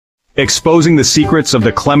Exposing the secrets of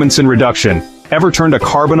the Clemmensen reduction. Ever turned a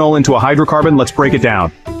carbonyl into a hydrocarbon? Let's break it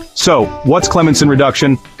down. So, what's Clemmensen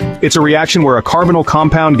reduction? It's a reaction where a carbonyl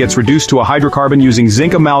compound gets reduced to a hydrocarbon using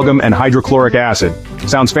zinc amalgam and hydrochloric acid.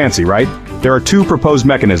 Sounds fancy, right? There are two proposed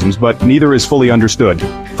mechanisms, but neither is fully understood.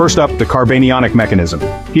 First up, the carbanionic mechanism.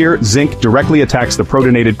 Here, zinc directly attacks the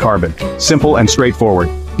protonated carbon. Simple and straightforward.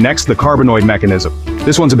 Next, the carbanoid mechanism.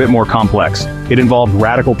 This one's a bit more complex. It involved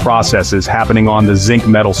radical processes happening on the zinc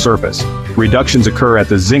metal surface. Reductions occur at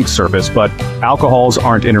the zinc surface, but alcohols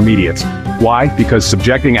aren't intermediates. Why? Because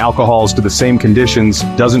subjecting alcohols to the same conditions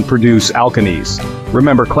doesn't produce alkanes.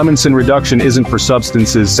 Remember, Clemmensen reduction isn't for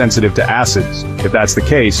substances sensitive to acids. If that's the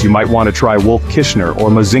case, you might want to try Wolff-Kishner or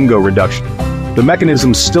Mozingo reduction. The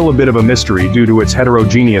mechanism's still a bit of a mystery due to its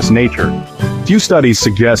heterogeneous nature. Few studies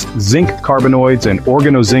suggest zinc carbanoids and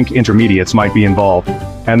organozinc intermediates might be involved.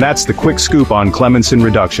 And that's the quick scoop on Clemmensen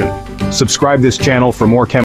reduction. Subscribe this channel for more chemistry.